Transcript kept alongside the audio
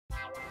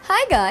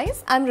Hi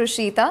guys, I'm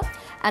Rashita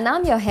and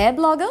I'm your hair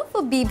blogger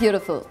for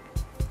BeBeautiful.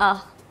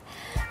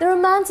 The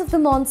romance of the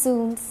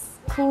monsoons,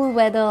 cool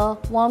weather,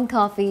 warm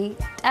coffee,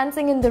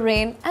 dancing in the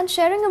rain and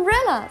sharing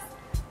umbrellas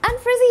and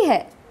frizzy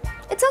hair.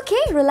 It's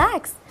okay,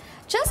 relax.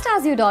 Just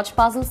as you dodge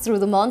puzzles through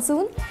the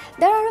monsoon,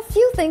 there are a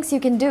few things you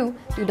can do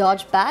to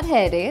dodge bad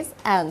hair days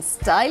and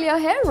style your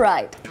hair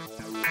right.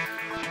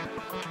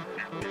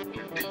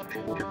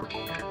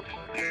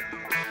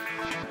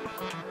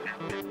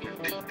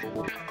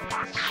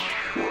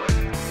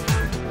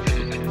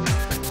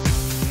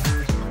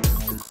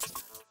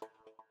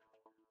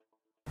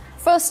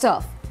 First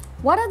off,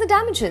 what are the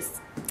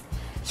damages?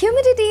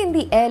 Humidity in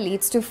the air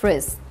leads to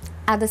frizz.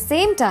 At the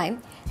same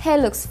time, hair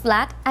looks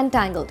flat and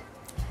tangled.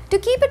 To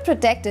keep it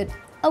protected,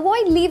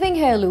 avoid leaving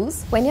hair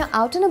loose when you're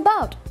out and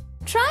about.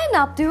 Try an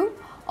updo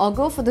or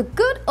go for the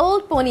good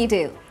old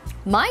ponytail.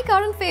 My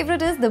current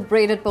favorite is the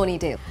braided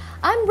ponytail.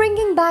 I'm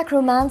bringing back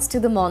romance to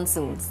the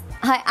monsoons.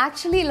 I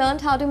actually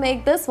learned how to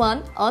make this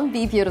one on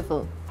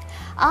BeBeautiful.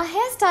 Our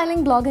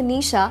hairstyling blogger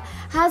Nisha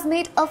has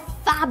made a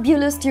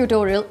fabulous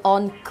tutorial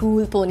on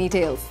cool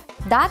ponytails.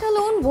 That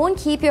alone won't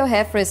keep your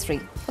hair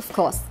frizz-free, of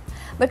course.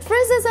 But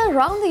frizz is a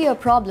round-the-year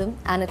problem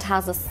and it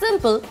has a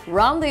simple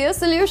round-the-year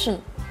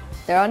solution.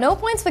 There are no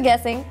points for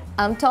guessing.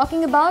 I'm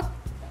talking about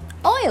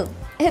oil.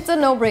 It's a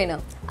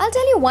no-brainer. I'll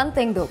tell you one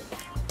thing though.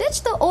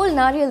 Ditch the old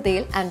nariyal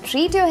tel and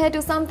treat your hair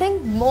to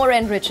something more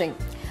enriching.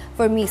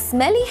 For me,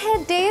 smelly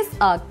hair days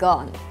are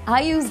gone.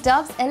 I use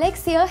Dove's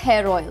Elixir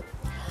Hair Oil.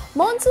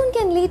 Monsoon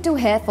can lead to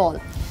hair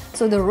fall,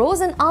 so the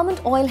Rose and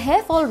Almond Oil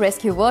Hair Fall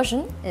Rescue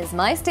version is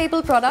my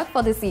staple product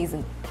for the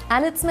season.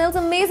 And it smells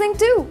amazing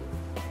too.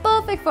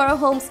 Perfect for a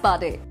home spa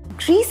day.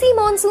 Greasy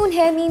monsoon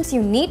hair means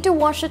you need to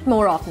wash it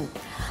more often.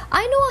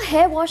 I know a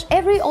hair wash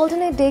every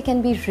alternate day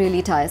can be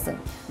really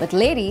tiresome. But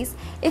ladies,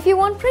 if you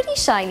want pretty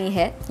shiny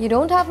hair, you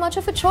don't have much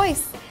of a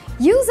choice.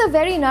 Use a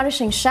very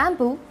nourishing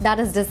shampoo that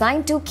is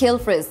designed to kill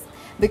frizz,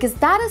 because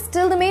that is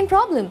still the main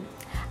problem.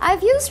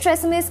 I've used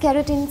Treseme's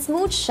Keratin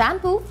Smooth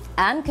Shampoo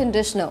and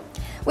Conditioner,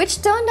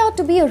 which turned out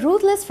to be a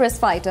ruthless frizz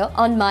fighter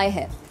on my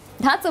hair.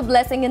 That's a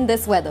blessing in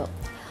this weather.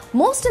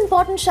 Most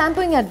important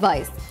shampooing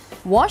advice: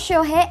 wash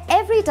your hair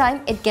every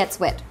time it gets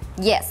wet.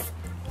 Yes,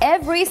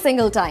 every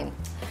single time.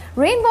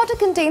 Rainwater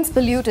contains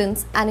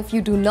pollutants, and if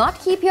you do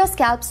not keep your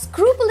scalp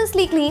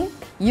scrupulously clean,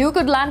 you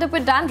could land up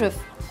with dandruff.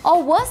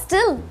 Or worse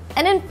still,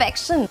 an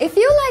infection. If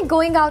you like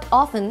going out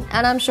often,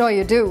 and I'm sure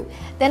you do,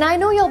 then I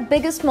know your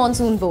biggest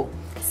monsoon woe: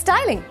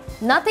 styling.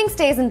 Nothing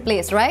stays in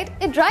place, right?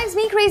 It drives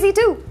me crazy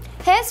too.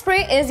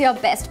 Hairspray is your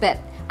best bet.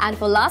 And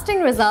for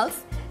lasting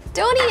results,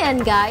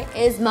 Toni & Guy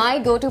is my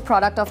go-to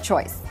product of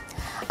choice.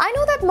 I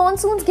know that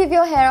monsoons give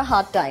your hair a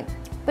hard time,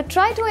 but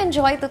try to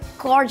enjoy the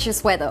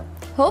gorgeous weather.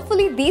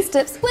 Hopefully these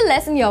tips will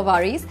lessen your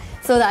worries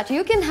so that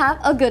you can have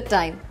a good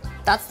time.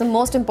 That's the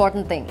most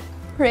important thing.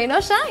 Rain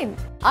or shine.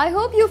 I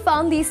hope you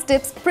found these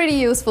tips pretty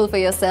useful for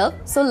yourself.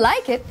 So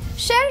like it,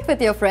 share it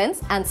with your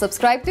friends and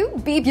subscribe to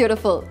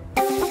BeBeautiful.